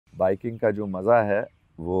Biking का जो मज़ा है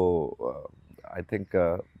वो I think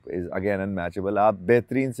is again unmatchable. आप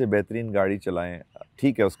बेहतरीन से बेहतरीन गाड़ी चलाएं,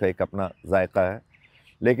 ठीक है, उसका एक अपना जायका है,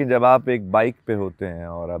 लेकिन जब आप एक बाइक पे होते हैं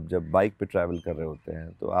और आप जब बाइक पे ट्रैवल कर रहे होते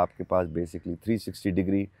हैं तो आपके पास बेसिकली 360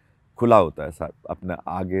 डिग्री खुला होता है, अपना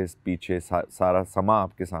आगे पीछे सारा समा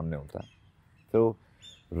आपके सामने होता है। तो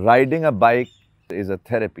riding a bike is a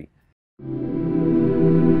therapy.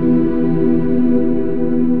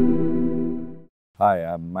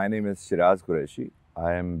 Hi, my name is Shiraz Qureshi. I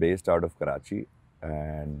am based out of Karachi,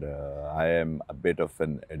 and I am a bit of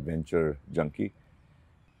an adventure junkie.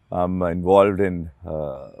 I'm involved in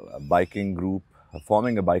a biking group,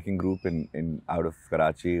 forming a biking group in out of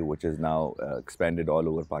Karachi, which is now expanded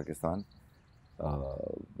all over Pakistan,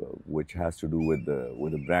 which has to do with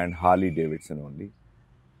the brand Harley Davidson only.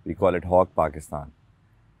 We call it HOG Pakistan,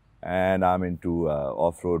 and I'm into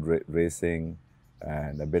off-road racing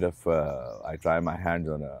and a bit of I try my hands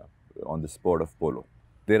on the sport of polo.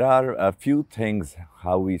 There are a few things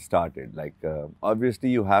how we started. Like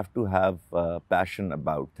obviously you have to have passion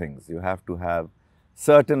about things. You have to have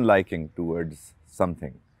certain liking towards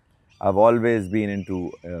something. I've always been into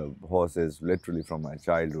horses literally from my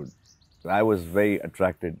childhood. I was very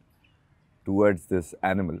attracted towards this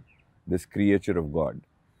animal, this creature of God.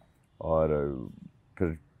 और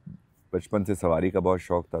फिर बचपन से सवारी का बहुत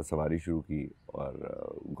शौक़ था, सवारी शुरू की और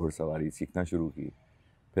घुड़सवारी सीखना शुरू की।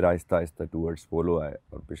 फिर आहिस्ता आहिस्ता टूवर्ड्स पोलो आए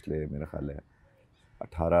और पिछले मेरा ख्याल है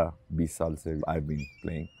 18-20 साल से आई बीन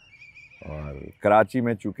प्लेइंग। और कराची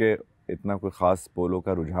में चूँकि इतना कोई ख़ास पोलो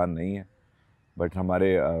का रुझान नहीं है, बट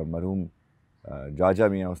हमारे मरहूम जाजा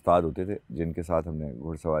मियाँ उस्ताद होते थे जिनके साथ हमने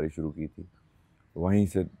घुड़सवारी शुरू की थी, वहीं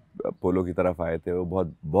से पोलो की तरफ आए थे। वो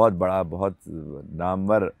बहुत बहुत बड़ा, बहुत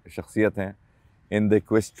नामवर शख्सियत हैं in the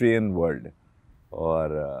equestrian world,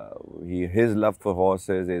 और his love for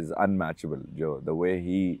horses is unmatchable. The way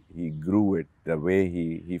he grew it, the way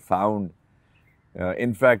he found,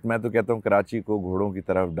 in fact मैं तो कहता हूँ कराची को घोड़ों की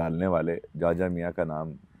तरफ डालने वाले जाजा मियाँ का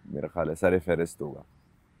नाम मेरा ख्याल है सर फहरिस्त होगा।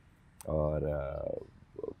 और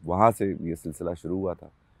वहाँ से ये सिलसिला शुरू हुआ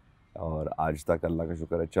था और आज तक अल्लाह का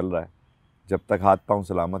शुक्र है चल रहा है। जब तक हाथ पाँव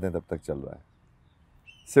सलामत हैं तब तक चल रहा है।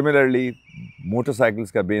 सिमिलरली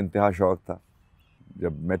मोटरसाइकिल्स का बेइंतहा शौक़ था।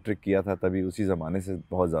 जब मैट्रिक किया था तभी उसी ज़माने से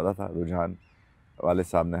बहुत ज़्यादा था रुझान। वाले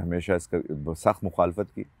साहब ने हमेशा इसका सख्त मुखालफत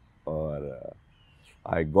की और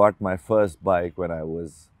I got my first bike when I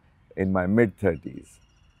was in my mid-30s,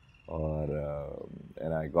 और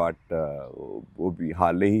एंड आई गॉट वो भी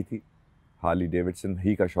हार्ले ही थी, हार्ली डेविडसन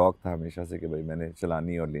ही का शौक़ था हमेशा से कि भाई मैंने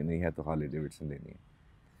चलानी और लेनी है तो हार्ली डेविडसन लेनी है।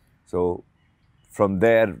 सो फ्रॉम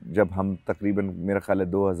देयर जब हम तकरीबन मेरा ख्याल है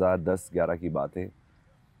 2010-11 की बात है,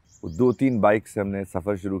 2-3 बाइक से हमने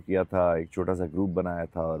सफ़र शुरू किया था, एक छोटा सा ग्रुप बनाया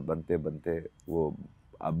था और बनते बनते वो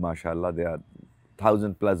अब माशाल्लाह they are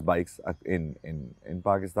 1000+ bikes in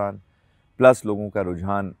Pakistan, plus लोगों का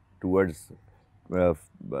रुझान टूवर्ड्स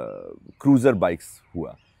क्रूज़र बाइक्स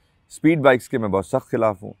हुआ। स्पीड बाइक्स के मैं बहुत सख्त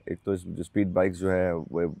ख़िलाफ़ हूँ। एक तो जो स्पीड बाइक्स जो है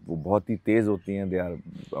वो बहुत ही तेज़ होती हैं, दे आर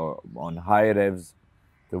ऑन हाई रेव्स,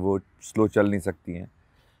 तो वो स्लो चल नहीं सकती हैं।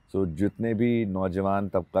 सो जितने भी नौजवान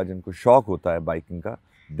तबका जिनको शौक़ होता है बाइकिंग का,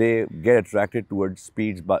 they get attracted towards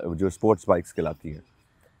speeds जो sports bikes कहलाती हैं।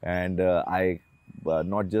 and I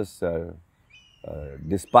not just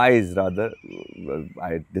despise, rather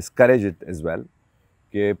I discourage it as well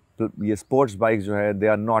कि ये sports bikes जो है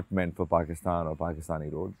they are not meant for Pakistan और पाकिस्तानी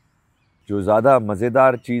रोड। जो ज़्यादा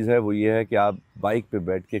मज़ेदार चीज़ है वो ये है कि आप बाइक पे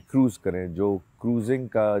बैठ के क्रूज़ करें। जो क्रूजिंग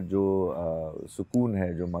का जो सुकून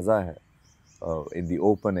है, जो मज़ा है इन दी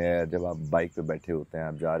ओपन एयर, जब आप बाइक पे बैठे होते हैं,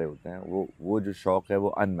 आप जा रहे होते हैं, वो जो शौक़ है वो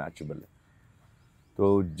अनमैचेबल है।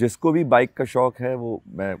 तो जिसको भी बाइक का शौक़ है वो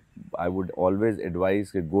आई वुड ऑलवेज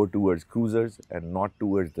एडवाइज कि go towards cruisers and not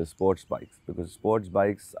towards the sports bikes, because sports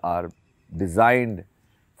bikes are designed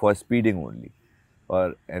for speeding only.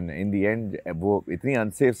 और एंड इन दी एंड वो इतनी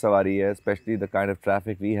अनसेफ सवारी है, specially the kind of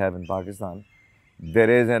traffic we have in Pakistan. There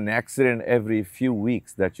is an accident every few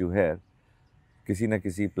weeks that you hair. किसी न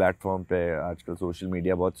किसी platform पे आजकल सोशल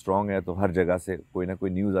मीडिया बहुत स्ट्रॉन्ग है, तो हर जगह से कोई ना कोई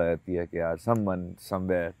न्यूज़ आ जाती है कि यार someone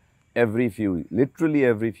somewhere literally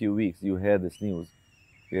every few weeks you hair this news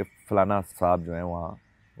कि फ़लाना साहब जो है वहाँ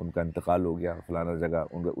उनका इंतकाल हो गया, फ़लाना जगह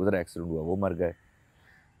उनका उधर एक्सीडेंट हुआ, वो मर गए,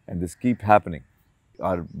 एंड दिस कीप हैपनिंग।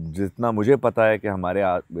 और जितना मुझे पता है कि हमारे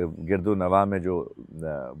गिरदो नवा में जो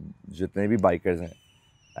जितने भी बाइकर्स हैं,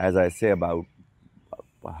 एज आई से अबाउट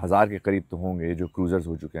 1000 के करीब तो होंगे जो क्रूज़र्स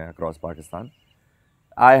हो चुके हैं across Pakistan.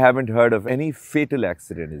 I haven't heard of any fatal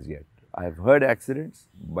accident as yet. I've heard accidents,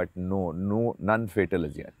 but none fatal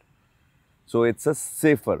as yet. So it's a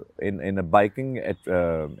safer, in a biking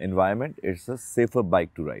environment, it's a safer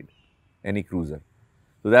bike to ride, any cruiser.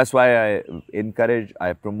 So that's why I encourage,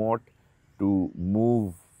 I promote to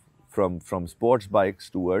move from sports bikes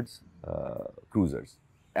towards cruisers.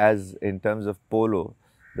 As in terms of polo,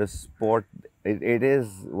 the sport, it is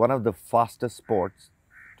one of the fastest sports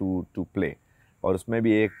to play. और उसमें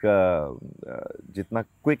भी एक जितना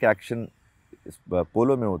quick action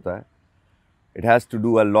पोलो में होता है, it has to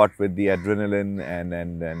do a lot with the adrenaline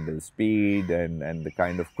and the speed and the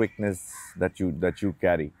kind of quickness that you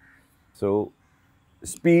carry. So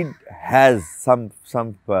speed has some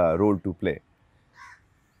role to play.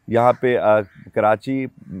 यहाँ पे कराची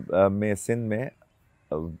में सिंध में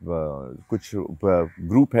कुछ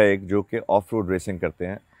ग्रुप है एक जो कि ऑफ रोड रेसिंग करते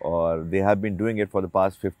हैं और they have been doing it for the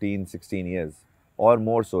past 15-16 years और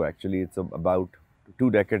मोर so actually it's about 2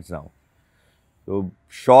 decades now. तो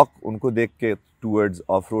शौक उनको देख के टूवर्ड्स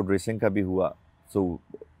ऑफ रोड रेसिंग का भी हुआ. सो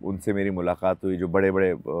उनसे मेरी मुलाकात हुई. जो बड़े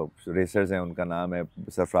बड़े रेसर्स हैं उनका नाम है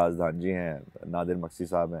सरफराज धान जी हैं, नादिर मक्सी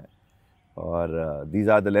साहब हैं और these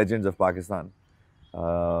are the legends of Pakistan.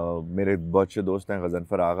 मेरे बहुत अच्छे दोस्त हैं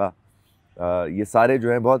गजनफर आगा. ये सारे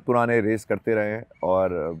जो हैं बहुत पुराने रेस करते रहे हैं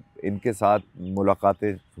और इनके साथ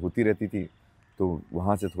मुलाकातें होती रहती थी. तो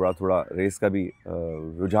वहाँ से थोड़ा थोड़ा रेस का भी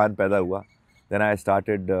रुझान पैदा हुआ. Then I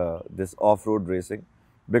started this off-road racing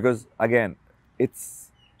because again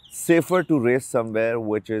it's safer to race somewhere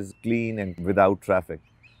which is clean and without traffic.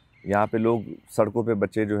 यहाँ पे लोग सड़कों पे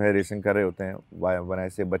बच्चे जो है रेसिंग कर रहे होते हैं. When I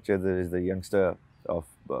say बच्चे, there is the youngster of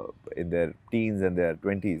in their teens and their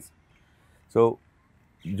 20s. So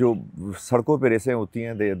जो सड़कों पे रेसें होती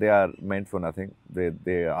हैं they are meant for nothing.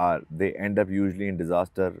 They end up usually in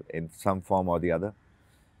disaster in some form or the other.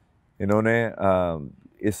 इन्होंने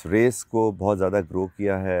इस race को बहुत ज़्यादा ग्रो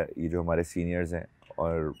किया है ये जो हमारे सीनियर्स हैं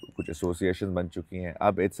और कुछ एसोसिएशन बन चुकी हैं.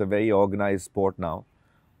 अब it's a very organised sport now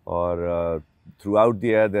और through out the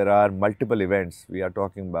year there are multiple events. We are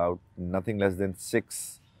talking about nothing less than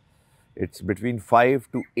 6. It's between 5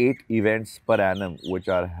 to 8 events per annum which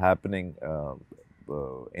are happening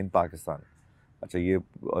in Pakistan. अच्छा ये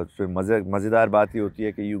मज़ेदार बात ये होती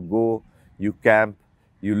है कि you go, you camp,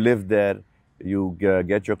 you live there, you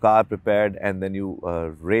get your car prepared and then you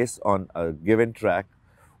race on a given track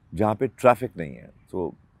जहाँ पे traffic नहीं है.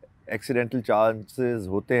 So accidental chances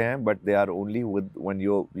होते हैं but they are only when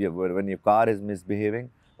your car is misbehaving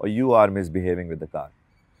or you are misbehaving with the car.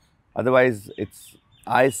 Otherwise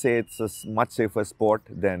I say it's a much safer sport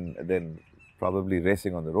than probably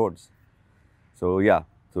racing on the roads. So yeah,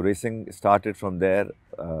 so racing started from there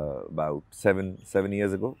about seven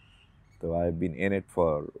years ago. So I've been in it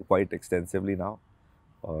for quite extensively now.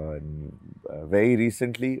 Very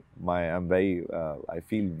recently, I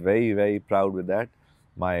feel very proud with that.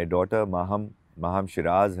 My daughter Maham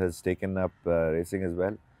Shiraz has taken up racing as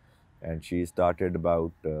well, and she started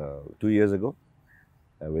about 2 years ago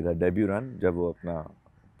with her debut run. जब वो अपना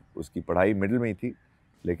उसकी पढ़ाई middle में ही थी,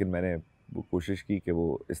 लेकिन मैंने वो कोशिश की कि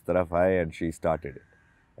वो इस तरफ आए and she started it.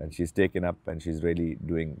 And she's taken up and she's really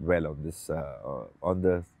doing well on this on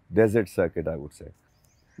the desert circuit, I would say.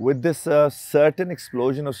 With this certain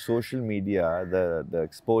explosion of social media, the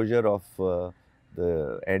exposure of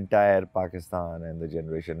the entire Pakistan and the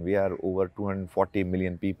generation, we are over 240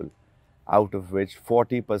 million people, out of which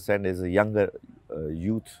 40% is a younger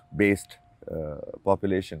youth-based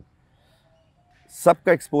population.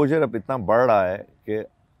 सबका exposure अब इतना बढ़ रहा है कि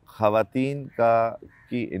ख़वातीन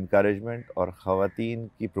की encouragement और ख़वातीन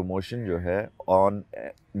की प्रमोशन जो है on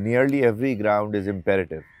nearly every ground is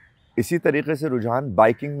imperative. इसी तरीके से रुझान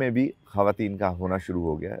बाइकिंग में भी ख़वातीन का होना शुरू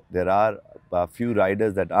हो गया है. There are few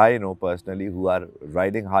riders that I know personally who are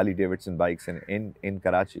riding Harley Davidson bikes in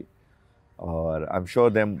Karachi. Or I'm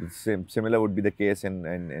sure similar would be the case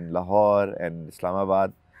in Lahore and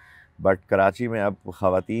Islamabad. But Karachi में अब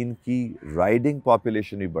ख़वातीन की riding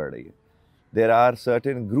population भी बढ़ रही है. There are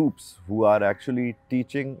certain groups who are actually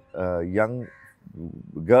teaching young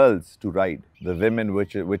girls to ride. The women,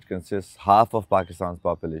 which consists half of Pakistan's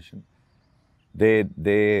population, they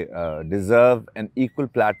deserve an equal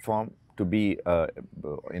platform to be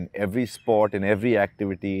in every sport, in every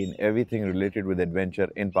activity, in everything related with adventure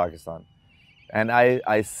in Pakistan. And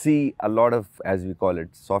I see a lot of, as we call it,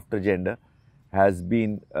 softer gender has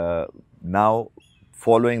been now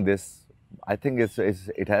following this. I think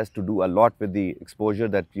it has to do a lot with the exposure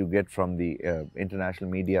that you get from the international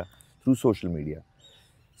media through social media.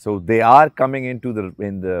 So they are coming into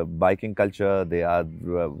in the biking culture. They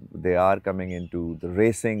are coming into the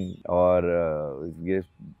racing और ये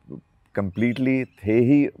completely थे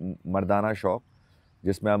ही मर्दाना शौक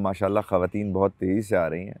जिसमें अब माशाल्लाह ख़वातीन बहुत तेज़ी से आ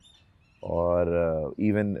रही हैं. और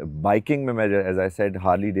इवन बाइकिंग में मैं as I said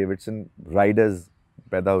Harley Davidson Riders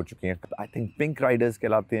पैदा हो चुकी हैं. आई थिंक पिंक राइडर्स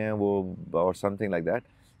कहलाते हैं वो और something like that.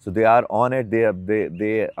 So they are on it.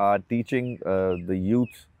 They are teaching the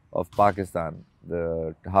youth of Pakistan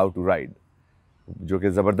how to ride, जो कि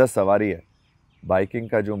ज़बरदस्त सवारी है. बाइकिंग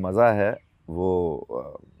का जो मज़ा है वो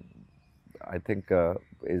I think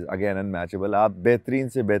is again unmatchable. आप बेहतरीन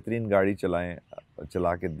से बेहतरीन गाड़ी चलाएं,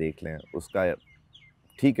 चला के देख लें, उसका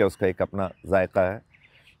ठीक है, उसका एक अपना जायका है.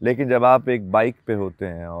 लेकिन जब आप एक बाइक पे होते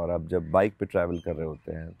हैं और आप जब बाइक पे ट्रैवल कर रहे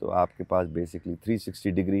होते हैं तो आपके पास बेसिकली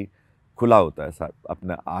 360 डिग्री खुला होता है.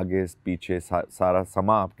 अपने आगे पीछे सारा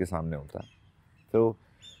समा आपके सामने होता है. तो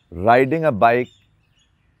riding a bike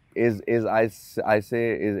is I say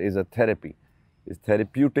is a therapy. It's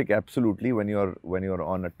therapeutic absolutely when you're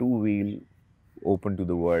on a two wheel open to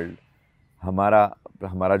the world.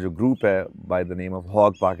 हमारा जो group है by the name of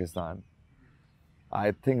HOG Pakistan,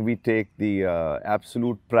 I think we take the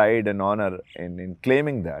absolute pride and honor in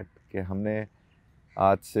claiming that कि हमने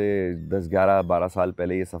आज से 10, 11, 12 साल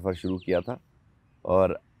पहले ये सफ़र शुरू किया था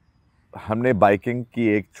और हमने बाइकिंग की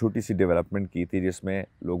एक छोटी सी डेवलपमेंट की थी जिसमें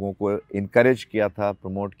लोगों को इनकरेज किया था,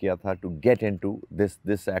 प्रमोट किया था to get into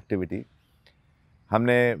this activity.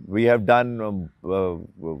 हमने we have done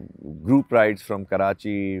group rides from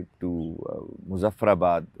Karachi to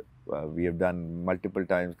Muzaffarabad. We have done multiple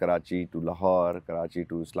times Karachi to Lahore, Karachi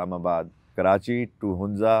to Islamabad, Karachi to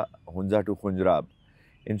Hunza to Khunjerab.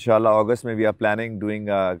 इंशाल्लाह अगस्त में we are planning doing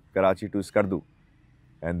Karachi to Skardu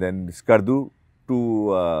and then Skardu to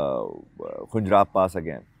Khunjrab Pass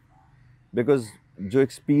again, because जो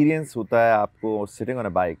experience होता है आपको sitting on a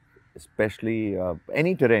bike, especially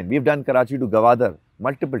any terrain. We've done Karachi to Gwadar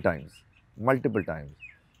multiple times.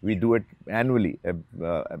 We do it annually.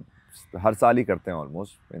 हर साल ही करते हैं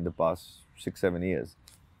almost in the past 6-7 years.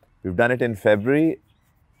 We've done it in February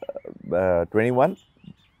 21.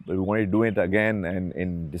 We wanted to do it again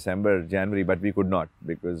in December, January, but we could not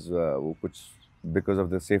because of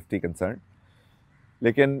the safety concern.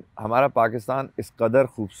 लेकिन हमारा पाकिस्तान इस कदर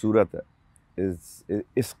ख़ूबसूरत है,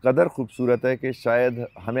 इस कदर ख़ूबसूरत है कि शायद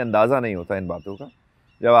हमें अंदाज़ा नहीं होता इन बातों का.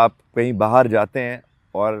 जब आप कहीं बाहर जाते हैं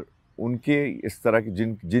और उनके इस तरह की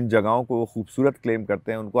जिन जगहों को वो खूबसूरत क्लेम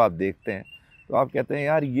करते हैं उनको आप देखते हैं तो आप कहते हैं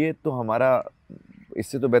यार ये तो हमारा,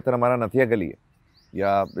 इससे तो बेहतर हमारा नथिया गली है,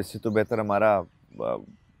 या इससे तो बेहतर हमारा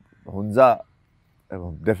हुंजा,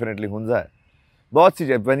 डेफिनेटली हुंजा है. बहुत सी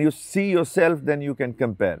जगह when you see yourself then you can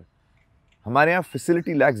compare. हमारे यहाँ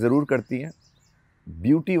फैसिलिटी लैक ज़रूर करती हैं,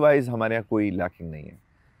 ब्यूटी वाइज हमारे यहाँ कोई लैकिंग नहीं है.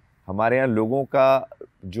 हमारे यहाँ लोगों का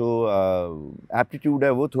जो एप्टीट्यूड है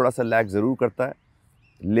वो थोड़ा सा लैक ज़रूर करता है,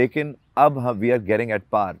 लेकिन अब हम we are getting at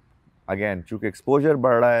par again. चूँकि एक्सपोजर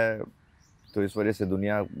बढ़ रहा है तो इस वजह से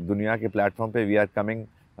दुनिया के प्लेटफॉर्म पे we are coming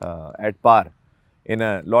at par in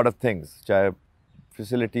a lot of things, चाहे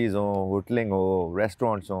फैसिलिटीज़ हों, होटलिंग हो,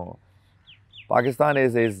 रेस्टोरेंट्स हों. Pakistan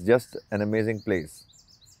is just an amazing place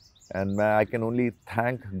and I can only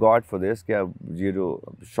thank God for this. क्या ये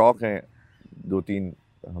जो शौक़ हैं 2-3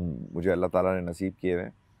 मुझे अल्लाह ताला ने नसीब किए हुए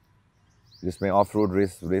हैं, जिसमें ऑफ रोड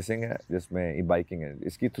रेसिंग है, जिसमें ई बाइकिंग है.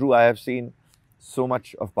 इसकी through I have seen so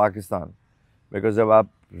much of Pakistan. Because जब आप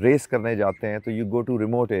रेस करने जाते हैं तो you go to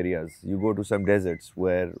remote areas, you go to some desserts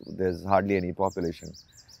where there is hardly any population.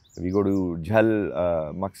 We go to झल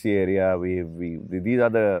Maksi area. These are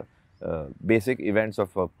the basic events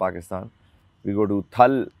of Pakistan. We go to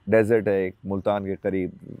थल desert है एक मुल्तान के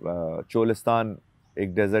करीब, चोलिस्तान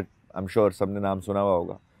एक डेजर्ट, आई एम श्योर सबने नाम सुना हुआ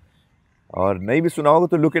होगा, और नहीं भी सुना होगा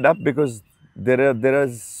तो look it up because there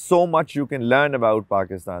is so much you can learn about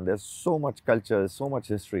Pakistan. There's so much culture, so much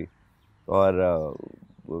history. और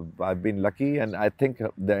I've been lucky, and I think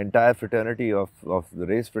the entire fraternity of the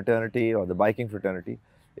race fraternity or the biking fraternity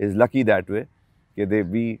is lucky that way.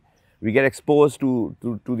 We get exposed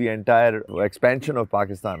to the entire expansion of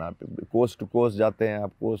Pakistan. आप coast to coast जाते हैं,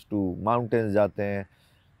 आप coast to mountains जाते हैं,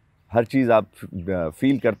 हर चीज़ आप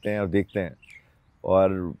feel करते हैं और देखते हैं.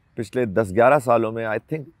 और पिछले 10-11 सालों में I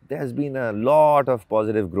think there has been a lot of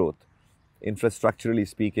positive growth, infrastructurally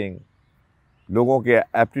speaking. लोगों के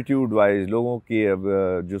एप्टीट्यूड वाइज, लोगों की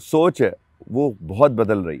जो सोच है वो बहुत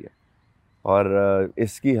बदल रही है, और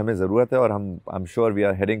इसकी हमें ज़रूरत है. और I am sure we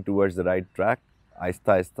are heading towards the right track.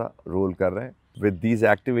 Aahista Aahista role कर रहे हैं with these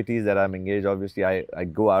activities that I am engage. Obviously I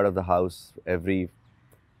go out of the house every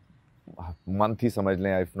month ही समझ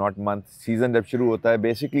लें, इफ़ नॉट मंथ. सीज़न जब शुरू होता है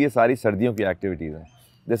basically ये सारी सर्दियों की एक्टिविटीज़ हैं.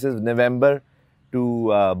 This is November to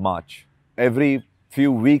March. Every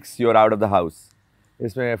few weeks you are out of the house.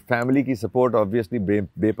 इसमें फैमिली की सपोर्ट ऑब्वियसली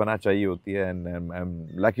बेपनाह चाहिए होती है, and I am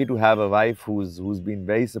lucky to have a wife who's been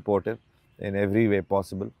very supportive in every way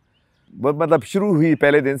possible. मतलब शुरू हुई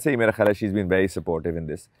पहले दिन से ही मेरा ख्याल है she's been very supportive in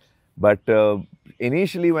this. But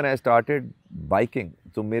initially when I started biking,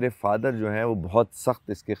 तो मेरे फादर जो हैं वो बहुत सख्त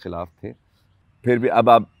इसके ख़िलाफ़ थे. फिर भी अब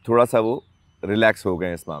आप थोड़ा सा वो रिलैक्स हो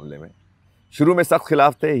गए इस मामले में। शुरू में सख्त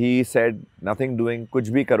खिलाफ थे, ही सेड नथिंग डूइंग, कुछ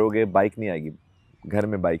भी करोगे बाइक नहीं आएगी, घर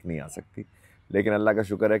में बाइक नहीं आ सकती। लेकिन अल्लाह का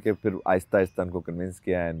शुक्र है कि फिर आहिस्ता आहिस्ता उनको कन्विंस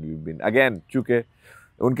किया एंड वी बीन अगेन, चूँकि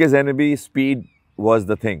उनके जहन में भी speed was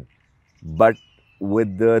the thing, but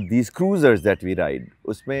with these cruisers that we ride,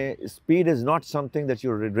 उसमें speed is not something that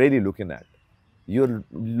you're really looking at. You're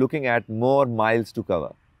looking at more miles to cover.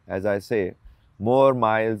 As I say, more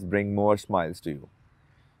miles bring more smiles to you.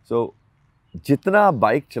 So जितना आप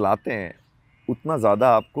bike चलाते हैं उतना ज़्यादा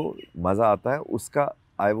आपको मज़ा आता है, उसका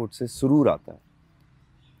आई वुड से सुरूर आता है।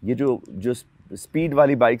 ये जो स्पीड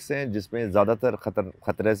वाली बाइक्स हैं जिसमें ज़्यादातर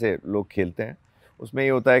खतरे से लोग खेलते हैं, उसमें ये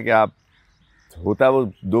होता है कि आप होता है वो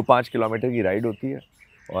 2-5 किलोमीटर की राइड होती है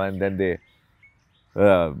और and then they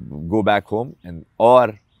go back home and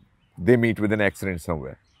और they meet with an accident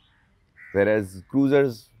somewhere. Whereas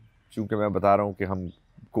cruisers, चूँकि मैं बता रहा हूँ कि हम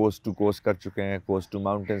कोस्ट टू कोस्ट कर चुके हैं, कोस्ट टू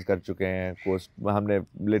माउंटेन्स कर चुके हैं, कोस्ट हमने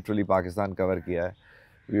लिटरली पाकिस्तान कवर किया है।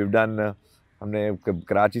 वी हैव डन, हमने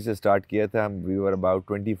कराची से स्टार्ट किया था, हम we were about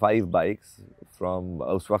 25 bikes from,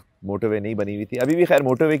 उस वक्त मोटरवे नहीं बनी हुई थी, अभी भी खैर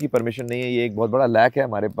मोटरवे की परमिशन नहीं है, ये एक बहुत बड़ा लैक है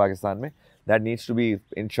हमारे पाकिस्तान में, दैट नीड्स टू बी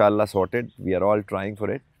इंशाल्लाह sorted, we are all trying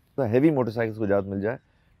for it. तो हैवी मोटरसाइकिल्स को इजाज़त मिल जाए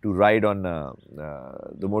to ride on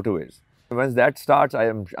the motorways. Once that starts I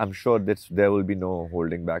am sure that's there will be no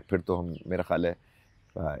holding back. फिर तो हम, मेरा ख्याल है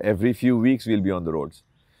every few weeks we'll be on the roads.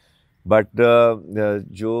 But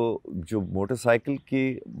जो मोटरसाइकिल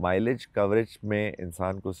की माइलेज कवरेज में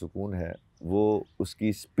इंसान को सुकून है वो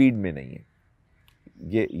उसकी स्पीड में नहीं है।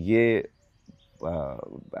 ये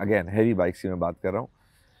अगेन हैवी बाइक्स की मैं बात कर रहा हूँ।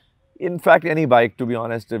 In fact, any bike, to be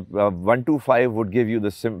honest, 125 would give you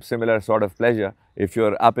the similar sort of pleasure if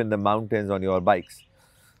you're up in the mountains on your bikes.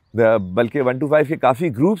 बल्कि 125 के काफ़ी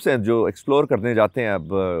ग्रुप्स हैं जो एक्सप्लोर करने जाते हैं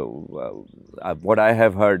अब what I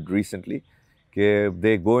have heard recently कि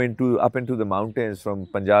they go up into the mountains from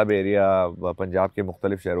Punjab area, Punjab के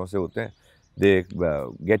मुख्तलिफ शहरों से होते हैं, they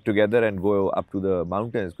get together and go up to the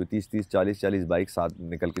mountains, कोई 30-30, 40-40 बाइक साथ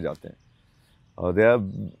निकल के जाते हैं। और there are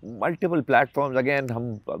multiple platforms, again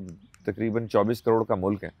हम तकरीबन 24 करोड़ का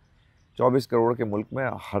मुल्क है, 24 करोड़ के मुल्क में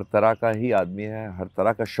हर तरह का ही आदमी है, हर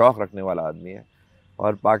तरह का शौक़ रखने वाला आदमी है,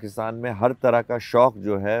 और पाकिस्तान में हर तरह का शौक़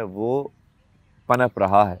जो है वो पनप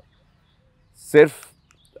रहा है। सिर्फ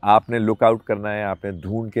आपने लुक आउट करना है, आपने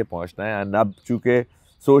ढूंढ के पहुंचना है। और अब चूँकि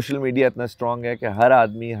सोशल मीडिया इतना स्ट्रॉन्ग है कि हर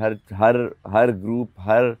आदमी, हर ग्रुप,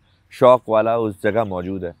 हर शौक़ वाला उस जगह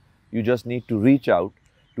मौजूद है। You just need to reach out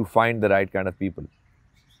to find the right kind of people.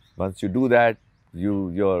 Once you do that,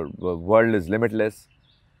 your world is limitless,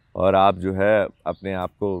 और आप जो है अपने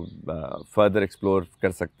आप को further explore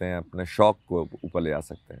कर सकते हैं, अपने शौक़ को ऊपर ले आ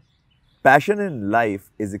सकते हैं। Passion in life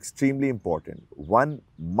is extremely important. One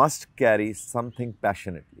must carry something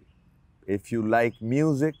passionately. If you like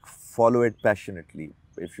music, follow it passionately.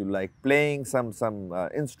 If you like playing some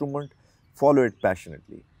instrument, follow it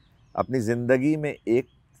passionately. अपनी ज़िंदगी में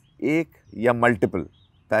एक या multiple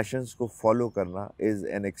पैशंस को फॉलो करना इज़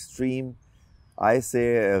एन एक्सट्रीम, आई से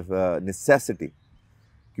necessity,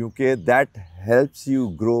 क्योंकि that helps you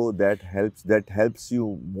grow, that helps you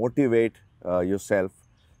motivate yourself,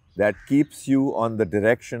 that keeps you on the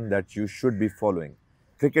direction that you should be following.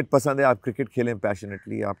 Cricket पसंद है, आप क्रिकेट खेलें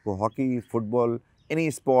पैशनेटली, आपको hockey, football, any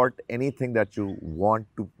sport, anything that you want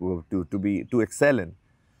to excel in,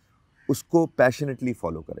 उसको passionately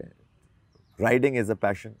follow करें। Riding is a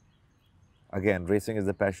passion, again, racing is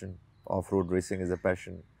a passion, off-road racing is a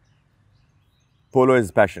passion, polo is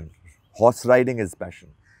passion, horse riding is passion.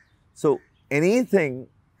 So anything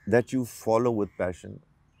that you follow with passion,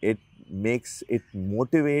 it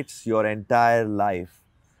motivates your entire life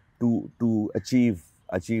to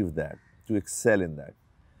achieve that, to excel in that.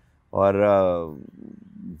 और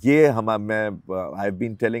I've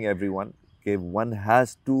been telling everyone कि one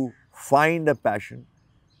has to find a passion,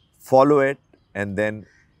 follow it, and then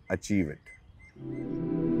achieve it.